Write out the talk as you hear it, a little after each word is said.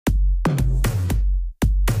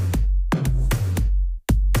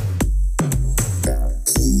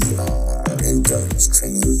Endurance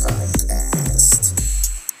Training Podcast.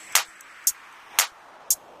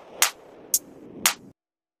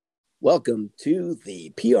 Welcome to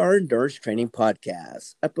the PR Endurance Training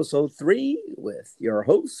Podcast, Episode 3, with your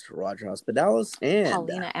host, Roger Hospitalis and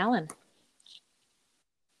Paulina Allen.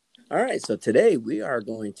 All right, so today we are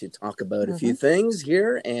going to talk about a few things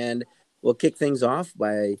here, and we'll kick things off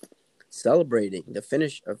by celebrating the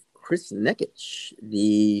finish of Chris Nikic,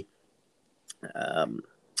 the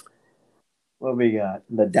what we got?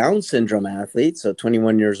 The Down syndrome athlete, so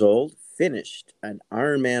 21 years old, finished an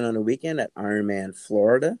Ironman on the weekend at Ironman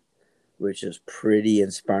Florida, which is pretty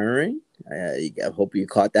inspiring. I hope you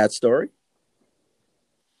caught that story.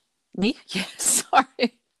 Me? Yes,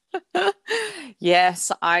 sorry.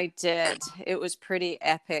 Yes, I did. It was pretty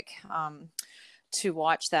epic to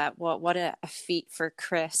watch that. What a feat for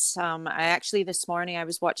Chris. I actually, this morning, I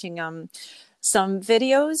was watching some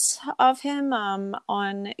videos of him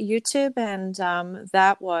on YouTube, and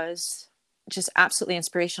that was just absolutely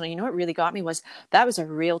inspirational. You know what really got me was that was a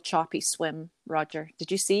real choppy swim, Roger.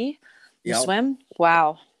 Did you see the swim?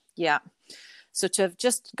 Wow. Yeah. So to have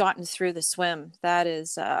just gotten through the swim, that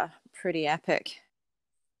is pretty epic.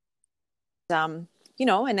 You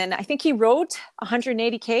know, and then I think he rode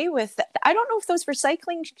 180K with, I don't know if those were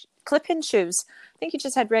cycling clip-in shoes. I think he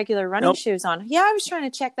just had regular running shoes on. Yeah, I was trying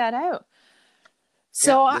to check that out.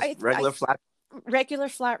 So regular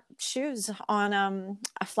flat shoes on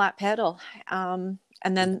a flat pedal, and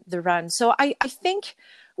then the run. So I think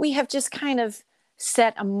we have just kind of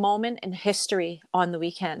set a moment in history on the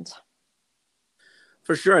weekend.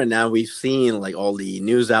 For sure. And now we've seen like all the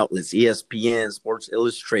news outlets, ESPN, Sports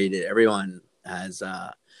Illustrated, everyone has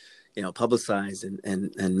publicized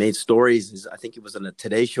and made stories. I think it was on a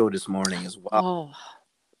Today Show this morning as well. Oh,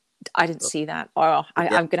 I didn't see that. Oh,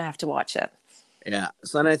 I'm gonna have to watch it. Yeah.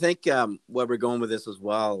 So, and I think where we're going with this as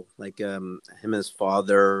well, like him and his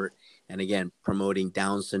father, and again, promoting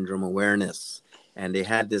Down syndrome awareness. And they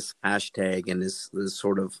had this hashtag and this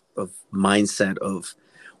sort of mindset of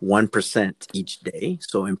 1% each day.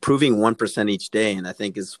 So improving 1% each day. And I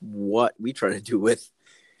think is what we try to do with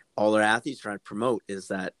all our athletes, trying to promote is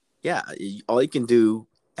that, all you can do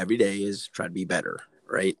every day is try to be better,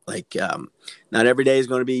 right? Like not every day is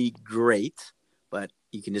going to be great, but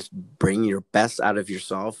you can just bring your best out of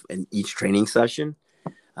yourself in each training session.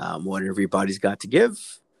 What everybody's got to give,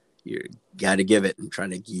 you got to give it and try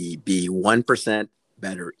to be 1%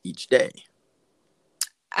 better each day.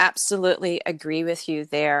 Absolutely agree with you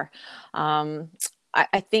there.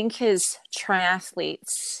 I think his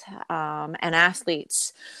triathletes and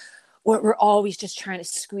athletes, we're always just trying to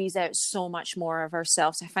squeeze out so much more of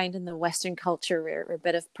ourselves. I find in the Western culture, we're a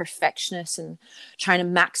bit of perfectionists and trying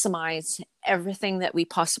to maximize everything that we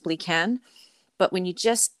possibly can. But when you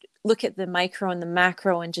just look at the micro and the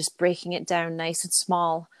macro and just breaking it down nice and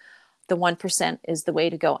small, the 1% is the way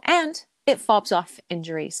to go. And it fobs off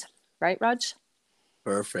injuries. Right, Raj?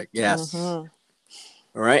 Perfect. Yes. All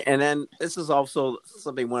right. And then this is also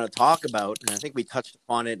something we want to talk about. And I think we touched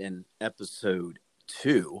upon it in episode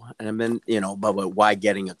 2. And then, about why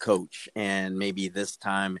getting a coach. And maybe this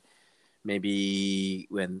time, maybe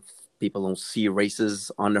when people don't see races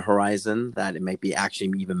on the horizon, that it might be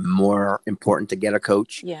actually even more important to get a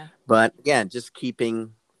coach. Yeah. But again, just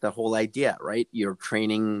keeping the whole idea, right? You're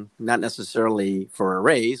training not necessarily for a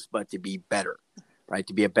race, but to be better, right?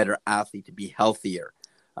 To be a better athlete, to be healthier.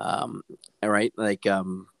 All right. Like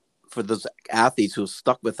for those athletes who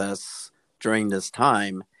stuck with us during this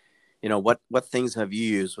time, what things have you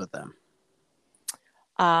used with them?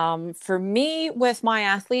 For me, with my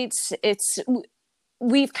athletes,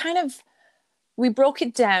 we broke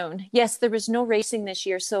it down. Yes, there was no racing this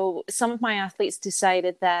year. So some of my athletes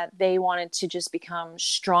decided that they wanted to just become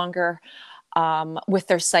stronger with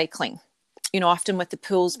their cycling. Often with the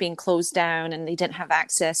pools being closed down and they didn't have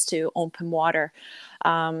access to open water.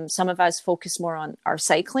 Some of us focused more on our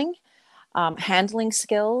cycling, handling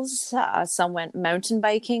skills. Some went mountain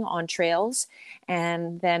biking on trails,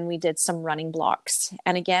 and then we did some running blocks.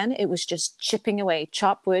 And again, it was just chipping away,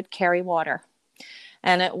 chop wood, carry water.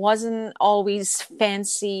 And it wasn't always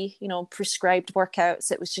fancy, prescribed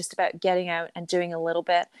workouts. It was just about getting out and doing a little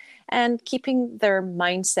bit and keeping their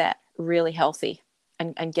mindset really healthy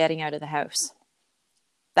and getting out of the house.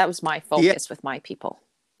 That was my focus with my people.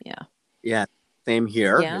 Yeah. Yeah. Same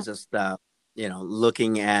here. Yeah. It's just,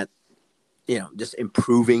 looking at, just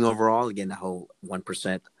improving overall. Again, the whole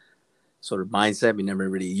 1% sort of mindset. We never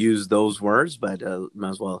really use those words, but might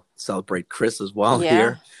as well celebrate Chris as well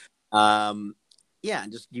here.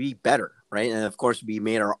 Just be better, right? And of course, we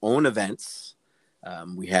made our own events.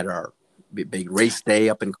 We had our big race day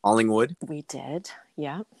up in Collingwood. We did,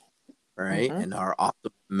 yeah. right? And our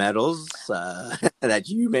awesome medals that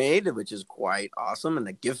you made, which is quite awesome, and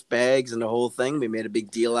the gift bags and the whole thing. We made a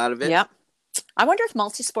big deal out of it. Yep. I wonder if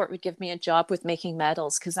MultiSport would give me a job with making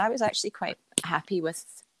medals, because I was actually quite happy with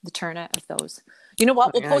the turnout of those. You know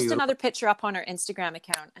what? We'll post another picture up on our Instagram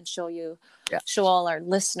account and show all our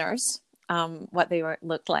listeners what they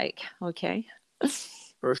looked like. Okay.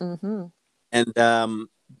 For sure. And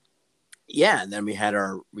yeah, and then we had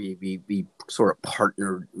we sort of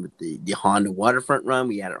partnered with the Honda Waterfront Run.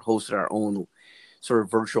 We had hosted our own sort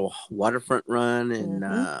of virtual waterfront run in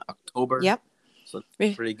October. Yep. So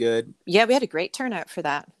pretty good. Yeah, we had a great turnout for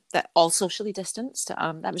that. That all socially distanced.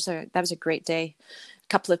 That was a great day. A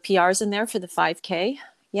couple of PRs in there for the 5K.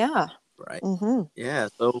 Yeah. Right. Yeah.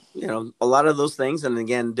 So, a lot of those things, and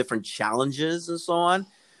again, different challenges and so on.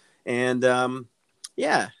 And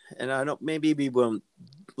yeah, and I don't, maybe we'll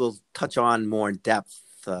touch on more in depth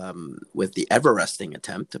with the Everesting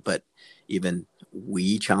attempt, but even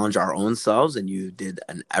we challenge our own selves, and you did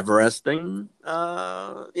an Everesting,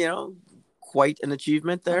 quite an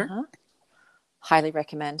achievement there. Highly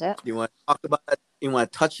recommend it. You want to talk about that? You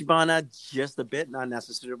want to touch upon that just a bit, not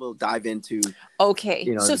necessarily. We'll dive into.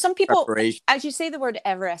 Okay. So some people, as you say the word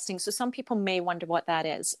Everesting, so some people may wonder what that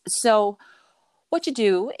is. So what you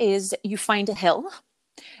do is you find a hill,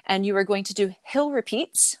 and you are going to do hill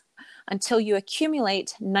repeats until you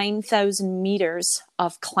accumulate 9,000 meters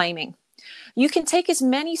of climbing. You can take as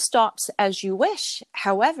many stops as you wish.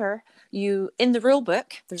 However, in the rule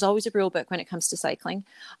book, there's always a rule book when it comes to cycling.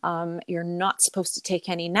 You're not supposed to take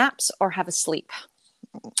any naps or have a sleep.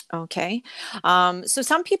 Okay. So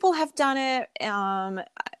some people have done it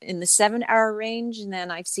in the 7-hour range, and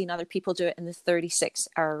then I've seen other people do it in the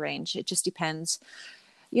 36-hour range. It just depends,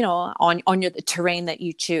 on the terrain that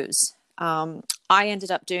you choose. I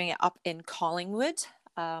ended up doing it up in Collingwood.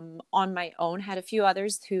 On my own, had a few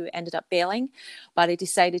others who ended up bailing, but I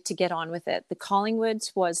decided to get on with it. The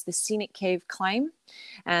Collingwoods was the Scenic Cave climb,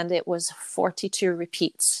 and it was 42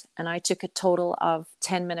 repeats, and I took a total of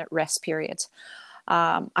 10-minute rest periods.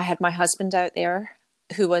 I had my husband out there,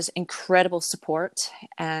 who was incredible support,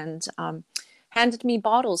 and handed me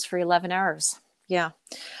bottles for 11 hours. Yeah.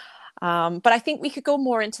 But I think we could go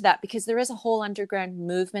more into that, because there is a whole underground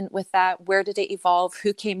movement with that. Where did it evolve?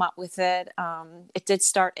 Who came up with it? It did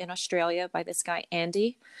start in Australia by this guy,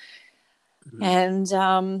 Andy. And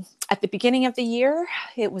at the beginning of the year,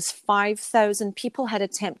 it was 5,000 people had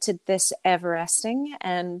attempted this Everesting.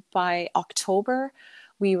 And by October,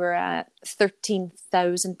 we were at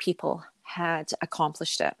 13,000 people had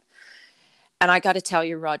accomplished it. And I got to tell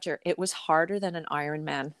you, Roger, it was harder than an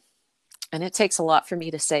Ironman. And it takes a lot for me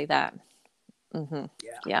to say that.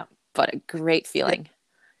 Yeah, but a great feeling.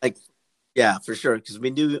 Yeah, for sure. Because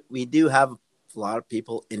we do have a lot of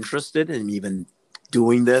people interested in even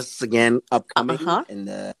doing this again upcoming in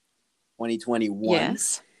the 2021.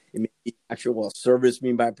 Yes. It may be actual service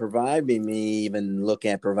being provide. We may even look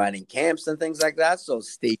at providing camps and things like that. So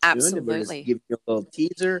stay tuned. Absolutely. We're just giving you a little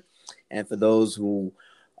teaser. And for those who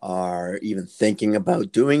are even thinking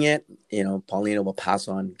about doing it, Paulina will pass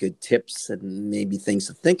on good tips and maybe things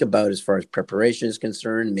to think about as far as preparation is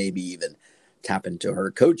concerned, maybe even tap into her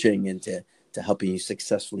coaching and to helping you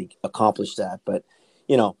successfully accomplish that. But,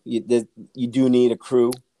 you do need a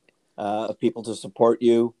crew of people to support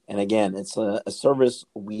you. And again, it's a service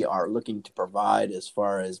we are looking to provide as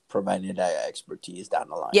far as providing that expertise down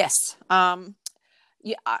the line. Yes.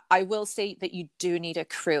 Yeah, I will say that you do need a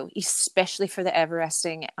crew, especially for the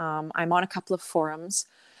Everesting. I'm on a couple of forums,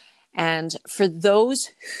 and for those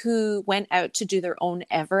who went out to do their own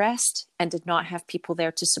Everest and did not have people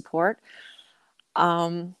there to support,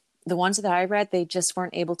 the ones that I read, they just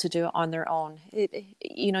weren't able to do it on their own. It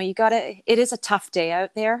is a tough day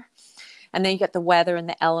out there. And then you get the weather and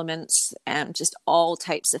the elements and just all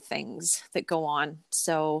types of things that go on.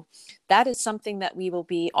 So that is something that we will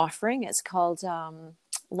be offering. It's called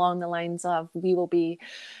along the lines of, we will be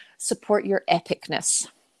support your epicness.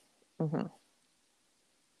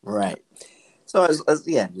 Right. So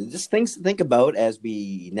just things to think about as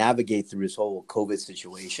we navigate through this whole COVID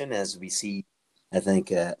situation, as we see, I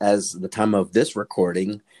think, as the time of this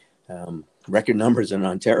recording, record numbers in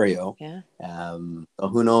Ontario. Yeah. So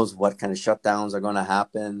who knows what kind of shutdowns are going to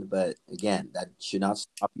happen, but again, that should not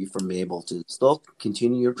stop you from being able to still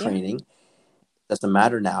continue your training. It's a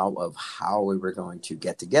matter now of how we were going to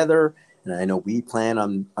get together. And I know we plan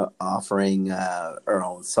on offering our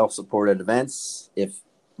own self-supported events if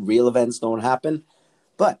real events don't happen,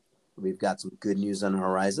 but we've got some good news on the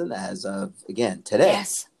horizon as of, again, today.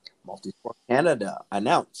 Yes. MultiSport Canada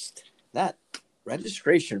announced that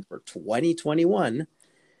registration for 2021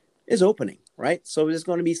 is opening right? So there's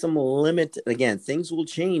going to be some limit. Again, things will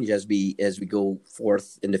change as we go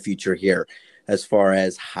forth in the future here, as far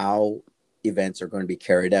as how events are going to be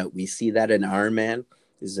carried out. We see that in Ironman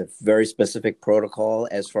is a very specific protocol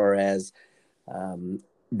as far as um,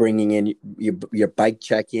 bringing in your bike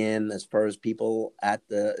check in, as far as people at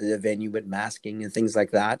the venue with masking and things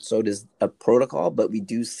like that. So it is a protocol, but we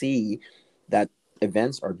do see that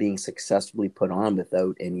events are being successfully put on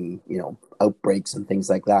without any outbreaks and things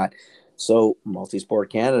like that. So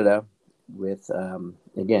MultiSport Canada, with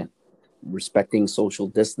again respecting social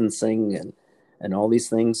distancing and all these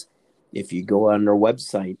things, if you go on their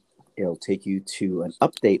website, it'll take you to an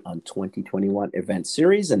update on 2021 event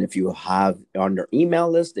series. And if you have on their email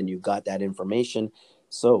list, then you've got that information.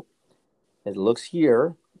 So it looks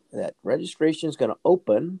here that registration is going to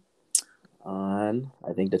open on,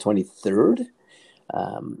 I think, the 23rd.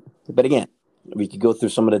 But again, we could go through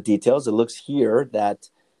some of the details. It looks here that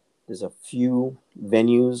there's a few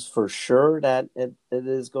venues for sure that it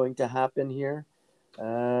is going to happen here.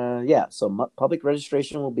 So public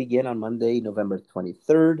registration will begin on Monday, November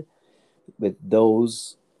 23rd. With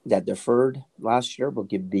those that deferred last year will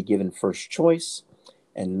be given first choice.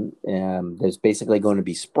 And there's basically going to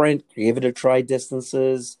be sprint, give it a try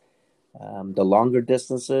distances. The longer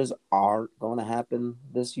distances aren't going to happen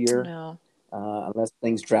this year. No. Unless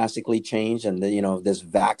things drastically change and this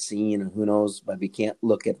vaccine and who knows, but we can't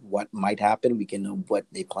look at what might happen. We can know what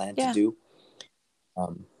they plan to do.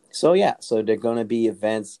 So they're going to be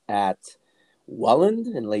events at Welland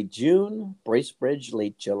in late June, Bracebridge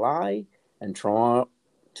late July, and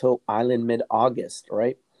Toronto Island mid-August,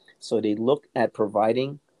 right? So they look at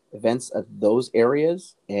providing events at those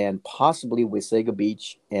areas and possibly Wasaga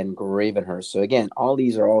Beach and Gravenhurst. So again, all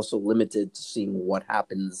these are also limited to seeing what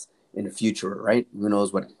happens in the future, right? Who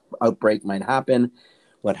knows what outbreak might happen,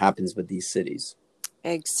 what happens with these cities.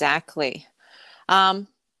 Exactly.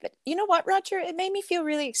 But you know what, Roger? It made me feel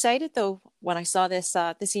really excited, though, when I saw this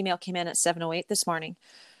email came in at 7:08 this morning.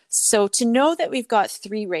 So to know that we've got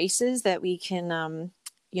 3 races that we can,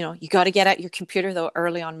 you got to get at your computer, though,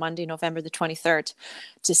 early on Monday, November the 23rd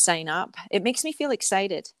to sign up. It makes me feel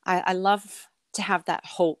excited. I love to have that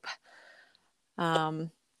hope.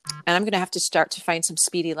 And I'm going to have to start to find some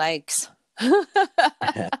speedy legs.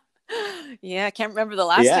 Yeah, I can't remember the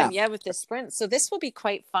last time. Yeah, with the sprint. So this will be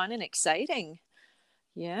quite fun and exciting.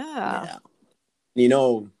 Yeah.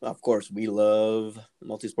 Of course, we love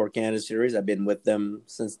MultiSport Canada series. I've been with them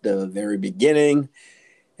since the very beginning.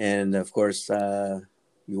 And of course,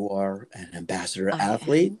 you are an ambassador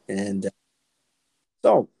athlete. And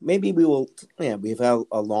so maybe we've had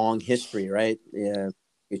a long history, right? Yeah.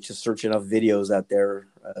 It's just searching up videos out there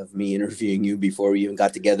of me interviewing you before we even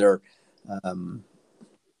got together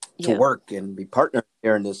to work and be partnered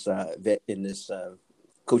here in this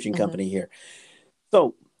coaching company here.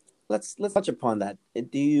 So let's touch upon that.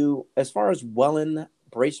 Do you, as far as Welland,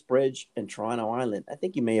 Bracebridge, and Toronto Island, I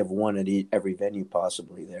think you may have won at every venue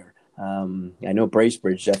possibly there. I know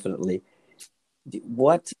Bracebridge definitely.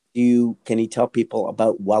 Can you tell people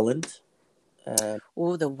about Welland?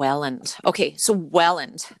 The Welland. Okay, so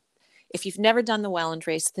Welland. If you've never done the Welland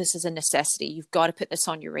race, this is a necessity. You've got to put this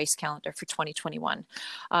on your race calendar for 2021.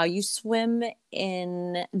 You swim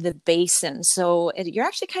in the basin. So you're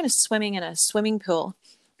actually kind of swimming in a swimming pool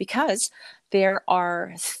because there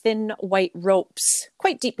are thin white ropes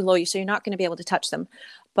quite deep below you. So you're not going to be able to touch them.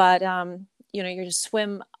 But, you're going to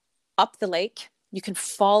swim up the lake. You can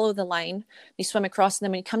follow the line. You swim across, and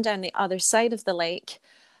then when you come down the other side of the lake,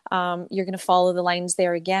 you're going to follow the lines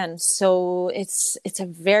there again. So it's a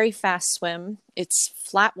very fast swim. It's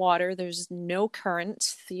flat water. There's no current.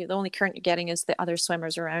 The only current you're getting is the other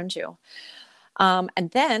swimmers around you.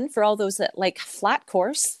 And then for all those that like flat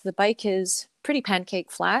course, the bike is pretty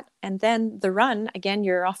pancake flat. And then the run, again,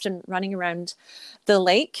 you're often running around the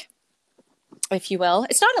lake, if you will.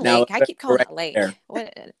 It's not a lake. I keep calling it a lake.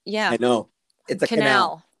 Yeah. I know. It's a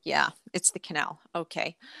canal. Yeah, it's the canal.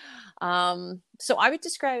 Okay. So I would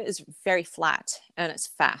describe it as very flat and it's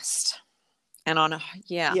fast and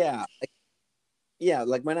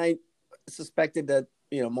like when I suspected that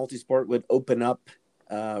MultiSport would open up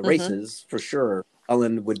races, for sure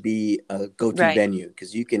Welland would be a go-to venue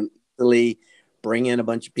because you can easily bring in a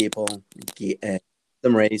bunch of people, get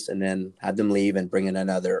them race, and then have them leave and bring in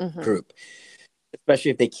another group, especially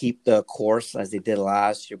if they keep the course as they did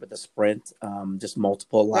last year with the sprint, just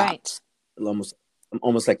multiple laps,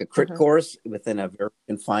 almost like a crit course within a very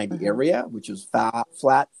confined area, which was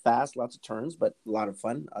flat, fast, lots of turns, but a lot of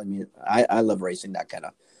fun. I mean, I love racing that kind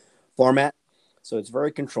of format. So it's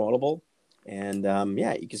very controllable. And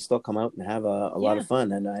you can still come out and have a lot of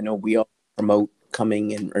fun. And I know we all promote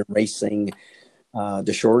coming and racing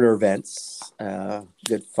the shorter events,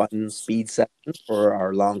 good fun speed sessions for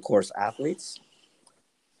our long course athletes.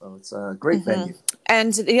 So it's a great venue.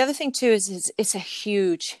 And the other thing too is it's a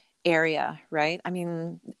huge area, right? I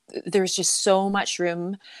mean, there's just so much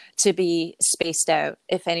room to be spaced out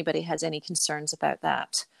if anybody has any concerns about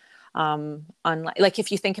that. Unlike, like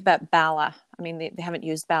if you think about Bala, I mean, they haven't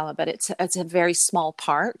used Bala, but it's a very small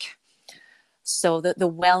park. So the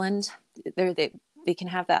Welland, they can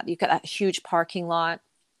have that. You've got that huge parking lot.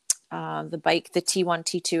 The T1,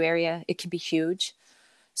 T2 area, it can be huge.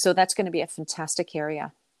 So that's going to be a fantastic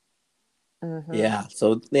area. Yeah.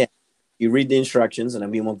 So you read the instructions, and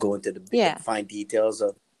we won't go into the fine details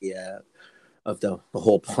of the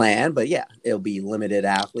whole plan, but it'll be limited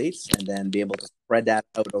athletes, and then be able to spread that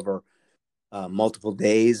out over multiple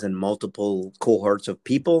days and multiple cohorts of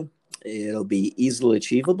people. It'll be easily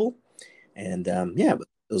achievable, and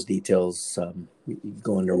those details, you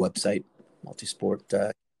go on their website,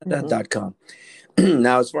 MultiSport.com.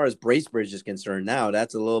 Now, as far as Bracebridge is concerned, now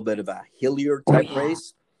that's a little bit of a hillier type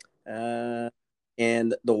race.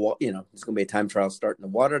 And it's going to be a time trial start in the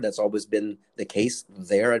water. That's always been the case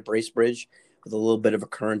there at Bracebridge, with a little bit of a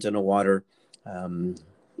current in the water.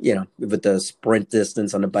 With the sprint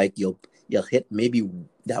distance on the bike, you'll hit maybe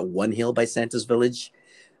that one hill by Santa's Village,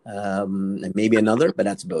 and maybe another, but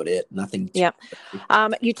that's about it. Nothing. Yeah.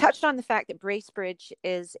 You touched on the fact that Bracebridge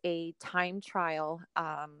is a time trial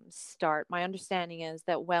start. My understanding is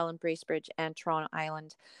that Welland, Bracebridge, and Toronto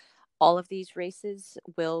Island, all of these races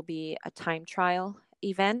will be a time trial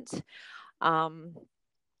event.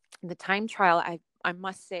 The time trial, I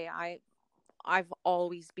must say, I've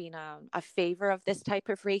always been a favor of this type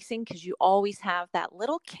of racing, because you always have that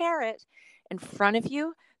little carrot in front of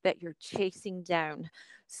you that you're chasing down.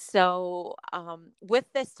 So with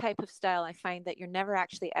this type of style, I find that you're never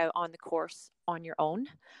actually out on the course on your own.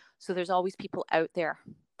 So there's always people out there.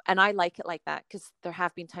 And I like it like that, because there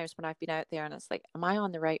have been times when I've been out there and it's like, am I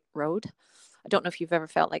on the right road? I don't know if you've ever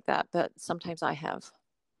felt like that, but sometimes I have.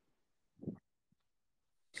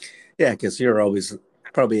 Yeah, because you're always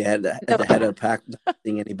probably at the head of the pack, not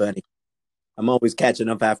seeing anybody. I'm always catching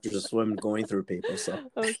up after the swim, going through people. So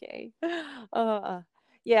okay,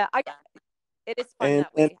 it is fun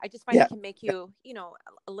that way. I just find it can make you,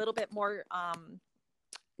 a little bit more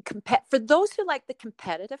for those who like the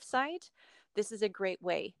competitive side. This is a great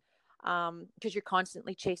way, because you're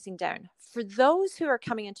constantly chasing down. For those who are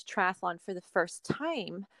coming into triathlon for the first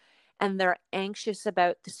time and they're anxious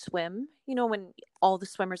about the swim, when all the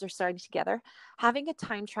swimmers are starting together, having a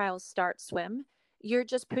time trial start swim, you're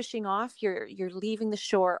just pushing off, you're leaving the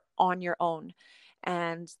shore on your own.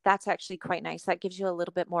 And that's actually quite nice. That gives you a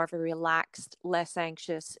little bit more of a relaxed, less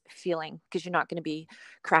anxious feeling, because you're not going to be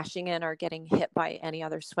crashing in or getting hit by any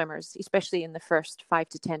other swimmers, especially in the first 5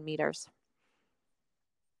 to 10 meters.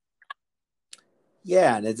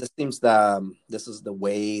 Yeah, and it just seems this is the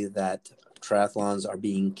way that triathlons are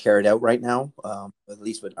being carried out right now. At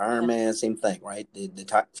least with Ironman, same thing, right? The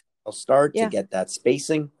time will start to get that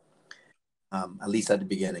spacing, at least at the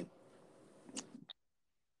beginning.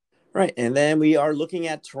 Right, and then we are looking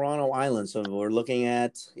at Toronto Island. So we're looking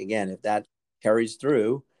at, again, if that carries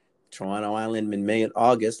through, Toronto Island in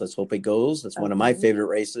August. Let's hope it goes. That's one of my favorite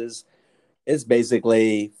races. It's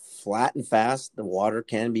basically flat and fast. The water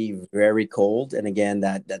can be very cold. And again,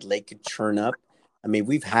 that lake could churn up. I mean,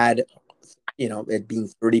 we've had, it being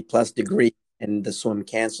 30 plus degrees and the swim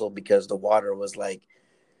canceled because the water was like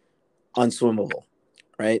unswimmable,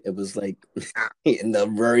 right? It was like in the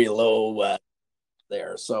very low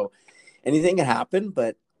there. So anything can happen,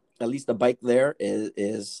 but at least the bike there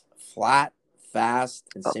is flat, fast,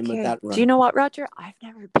 and same with that run. Do you know what, Roger? I've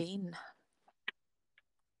never been.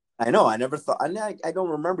 I know. I never thought. I don't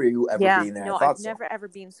remember you ever being there. No, I've never ever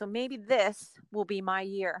been. So maybe this will be my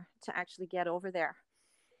year to actually get over there,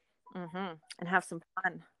 and have some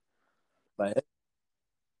fun. But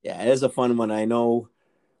it is a fun one. I know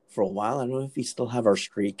for a while. I don't know if we still have our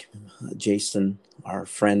streak. Jason, our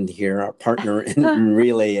friend here, our partner in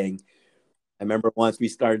relaying. I remember once we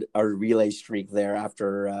started our relay streak there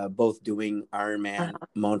after both doing Ironman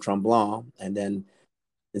Mont Tremblant, and then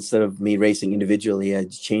instead of me racing individually, I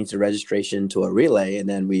changed the registration to a relay, and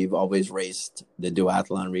then we've always raced the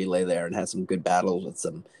duathlon relay there and had some good battles with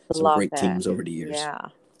some great teams over the years. Yeah.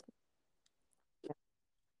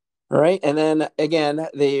 All right, and then again,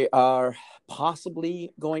 they are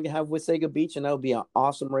possibly going to have Wasaga Beach, and that would be an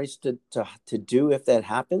awesome race to do if that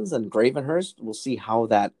happens. And Gravenhurst, we'll see how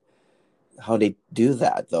they do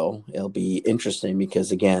that, though. It'll be interesting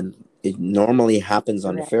because, again, it normally happens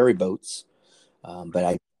on the ferry boats. But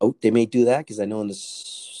I hope they may do that, because I know in the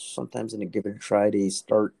sometimes in a given try, they used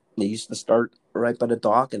to start right by the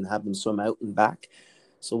dock and have them swim out and back.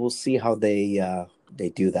 So we'll see how they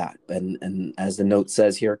do that. And as the note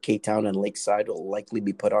says here, Cape Town and Lakeside will likely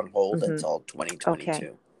be put on hold until 2022.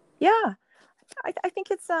 Okay. Yeah. I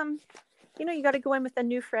think it's, you got to go in with a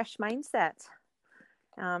new, fresh mindset.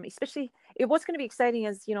 Especially what's going to be exciting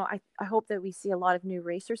is, I hope that we see a lot of new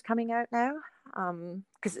racers coming out now,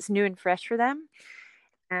 because it's new and fresh for them.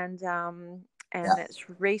 And it's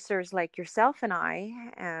racers like yourself and I,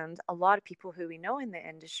 and a lot of people who we know in the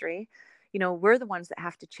industry, we're the ones that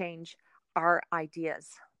have to change our ideas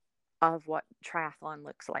of what triathlon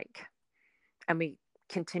looks like. And we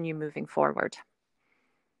continue moving forward.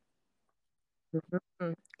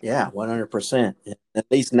 Mm-hmm. Yeah, 100%. At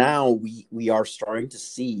least now we are starting to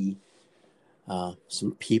see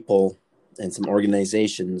some people and some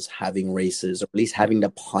organizations having races, or at least having the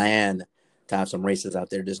plan to have some races out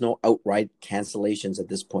there. There's no outright cancellations at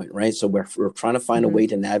this point, right? So we're trying to find a way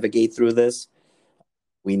to navigate through this.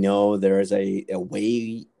 We know there is a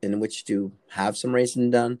way in which to have some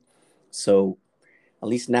racing done. So at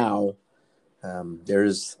least now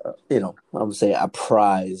there's, I would say a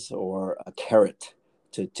prize or a carrot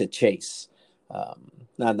to chase.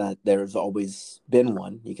 Not that there's always been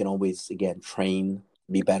one. You can always, again, train,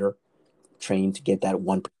 be better, train to get that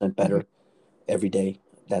 1% better every day,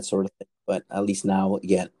 that sort of thing. But at least now,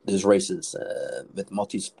 again, there's races with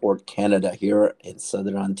MultiSport Canada here in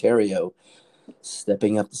Southern Ontario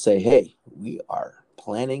stepping up to say, hey, we are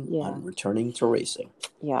planning on returning to racing.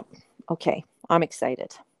 Yeah. Okay. I'm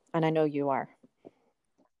excited. And I know you are.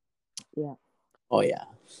 Yeah. Oh, yeah.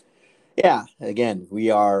 Yeah. Again,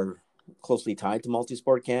 we are closely tied to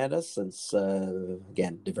MultiSport Canada since,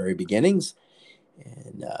 again, the very beginnings.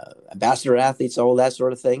 And ambassador athletes, all that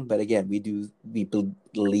sort of thing. But again, we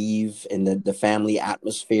believe in the family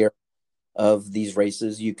atmosphere of these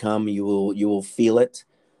races. You come, you will feel it.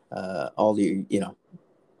 All the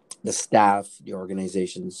staff, the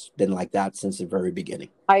organization's been like that since the very beginning.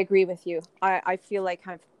 I agree with you. I feel like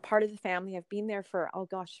I'm part of the family. I've been there for, oh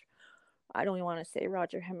gosh, I don't even want to say,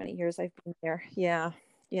 Roger, how many years I've been there. Yeah.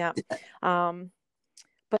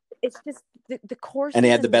 But it's just the courses, and they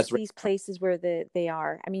had the best these places where they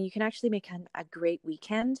are. I mean, you can actually make a great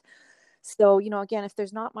weekend. So, again, if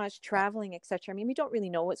there's not much traveling, etc. I mean, we don't really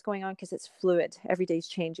know what's going on because it's fluid. Every day's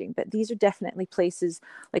changing. But these are definitely places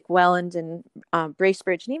like Welland and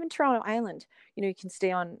Bracebridge and even Toronto Island. You can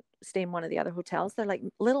stay in one of the other hotels. They're like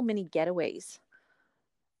little mini getaways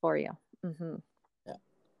for you. Mm-hmm.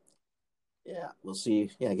 Yeah, we'll see.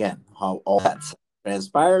 Yeah, again, how all that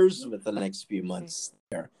transpires within the next few months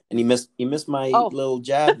there. And you missed my little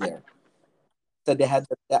jab there. Said they had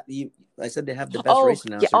I said they have the best race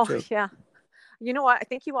announcer too. Yeah. You know what? I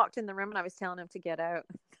think he walked in the room and I was telling him to get out.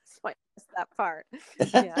 So I missed that part.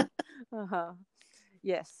 Yeah.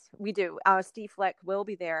 Yes, we do. Steve Fleck will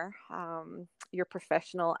be there, your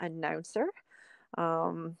professional announcer,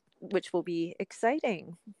 which will be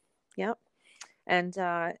exciting. Yep. And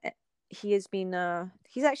he's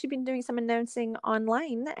actually been doing some announcing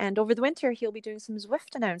online, and over the winter he'll be doing some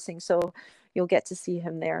Zwift announcing. So you'll get to see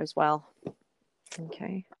him there as well.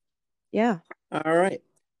 Okay. Yeah. All right.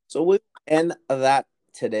 So we'll end that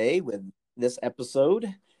today with this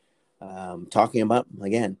episode, talking about,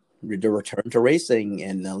 again, the return to racing,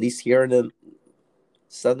 and at least here in the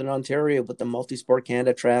Southern Ontario with the MultiSport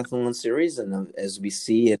Canada Triathlon Series. And as we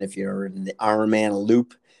see, and if you're in the Ironman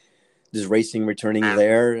loop, there's racing returning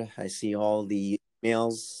there. I see all the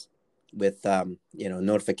emails with,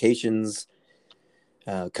 notifications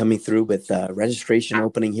coming through with registration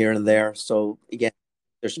opening here and there. So again,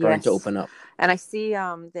 they're starting to open up. And I see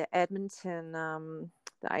the Edmonton, I'm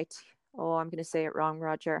going to say it wrong,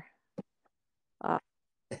 Roger.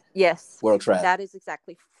 Yes. World Triathlon. That is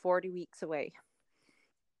exactly 40 weeks away.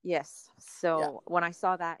 Yes. So when I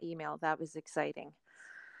saw that email, that was exciting.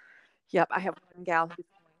 Yep. I have one gal who's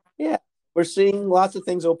Yeah, we're seeing lots of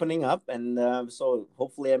things opening up, and so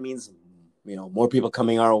hopefully that means more people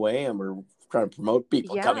coming our way, and we're trying to promote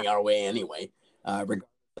people coming our way anyway, regardless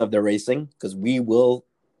of the racing, because we will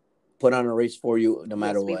put on a race for you no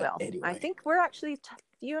matter what. Anyway, I think we're actually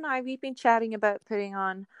you and I, we've been chatting about putting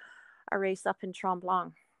on a race up in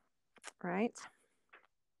Tremblant, right?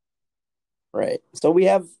 Right. So we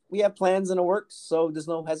have plans in the works. So there's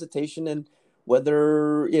no hesitation in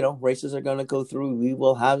whether races are going to go through. We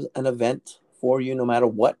will have an event for you no matter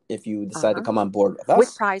what, if you decide to come on board with us,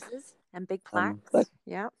 with prizes and big plaques.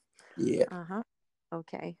 Yeah.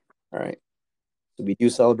 Okay. All right. So we do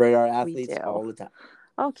celebrate our athletes all the time.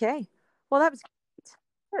 Okay. Well, that was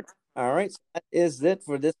good. All right. So that is it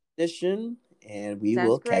for this edition, and we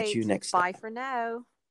will catch you next time. Bye for now.